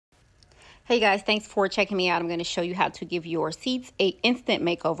Hey guys, thanks for checking me out. I'm going to show you how to give your seats a instant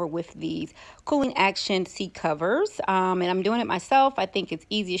makeover with these cooling action seat covers. And I'm doing it myself. I think it's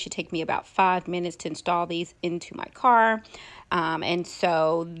easy. It should take me about 5 minutes to install these into my car. And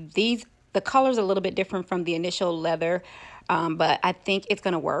so the color's a little bit different from the initial leather, but I think it's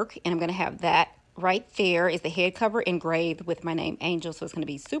going to work. And I'm going to have that right there is the head cover engraved with my name Angel, so it's going to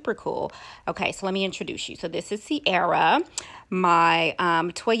be super cool. Okay, so let me introduce you. So this is Cierra, my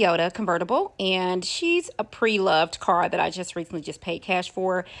Toyota convertible, and she's a pre-loved car that I just recently paid cash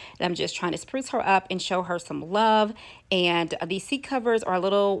for, and I'm just trying to spruce her up and show her some love. And these seat covers are a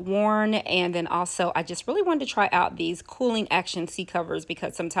little worn, and then also I just really wanted to try out these cooling action seat covers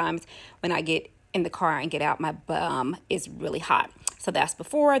because sometimes when I get in the car and get out, my bum is really hot. So that's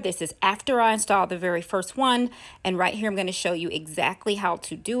before. This is after I installed the very first one. And right here, I'm going to show you exactly how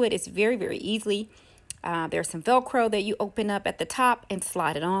to do it. It's very, very easy. There's some Velcro that you open up at the top and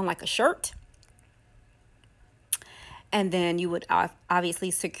slide it on like a shirt. And then you would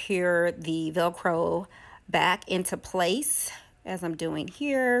obviously secure the Velcro back into place as I'm doing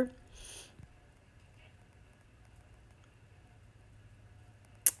here.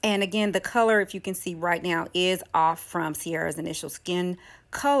 And again, the color, if you can see right now, is off from Cierra's initial skin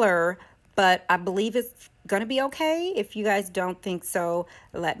color, but I believe it's going to be okay. If you guys don't think so,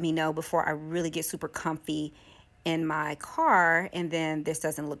 let me know before I really get super comfy in my car and then this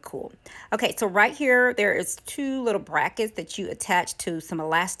doesn't look cool. Okay, so right here, there is two little brackets that you attach to some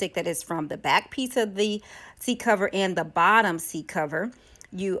elastic that is from the back piece of the seat cover and the bottom seat cover.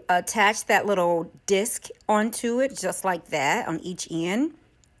 You attach that little disc onto it just like that on each end.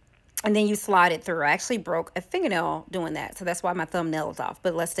 And then you slide it through. I actually broke a fingernail doing that, so that's why my thumbnail is off,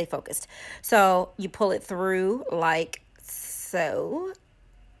 but let's stay focused. So you pull it through like so,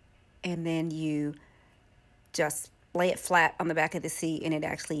 and then you just lay it flat on the back of the seat, and it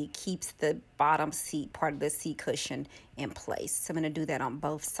actually keeps the bottom seat, part of the seat cushion, in place. So I'm going to do that on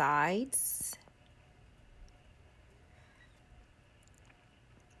both sides.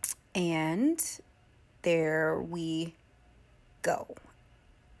 And there we go.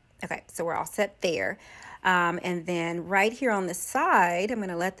 Okay, so we're all set there. And then right here on the side, I'm going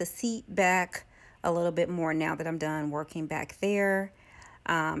to let the seat back a little bit more now that I'm done working back there.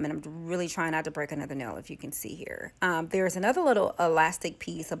 And I'm really trying not to break another nail, if you can see here. There's another little elastic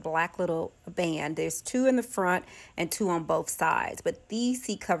piece, a black little band. There's two in the front and two on both sides. But these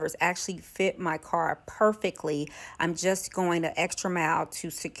seat covers actually fit my car perfectly. I'm just going the extra mile to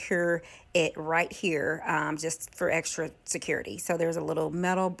secure it right here, just for extra security. So there's a little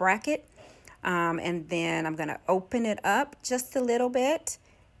metal bracket. And then I'm going to open it up just a little bit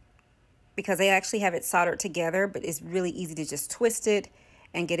because they actually have it soldered together, but it's really easy to just twist it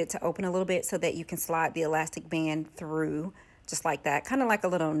and get it to open a little bit so that you can slide the elastic band through just like that, kind of like a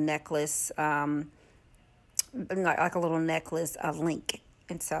little necklace, like a little necklace link.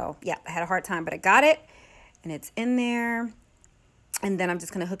 And so, yeah, I had a hard time, but I got it, and it's in there. And then I'm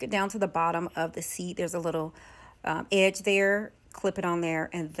just going to hook it down to the bottom of the seat. There's a little edge there, clip it on there,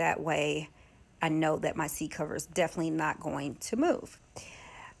 and that way I know that my seat cover is definitely not going to move.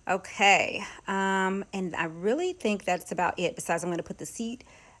 Okay, and I really think that's about it. Besides, I'm going to put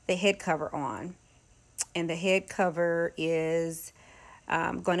the head cover on. And the head cover is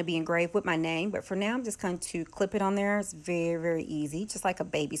going to be engraved with my name. But for now, I'm just going to clip it on there. It's very, very easy. Just like a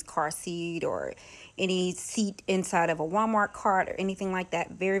baby's car seat or any seat inside of a Walmart cart or anything like that.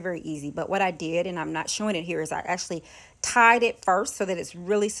 Very, very easy. But what I did, and I'm not showing it here, is I actually tied it first so that it's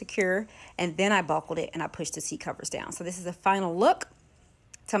really secure. And then I buckled it and I pushed the seat covers down. So this is the final look.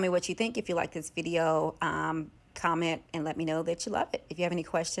 Tell me what you think. If you like this video, comment and let me know that you love it. If you have any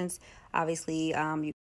questions, obviously, you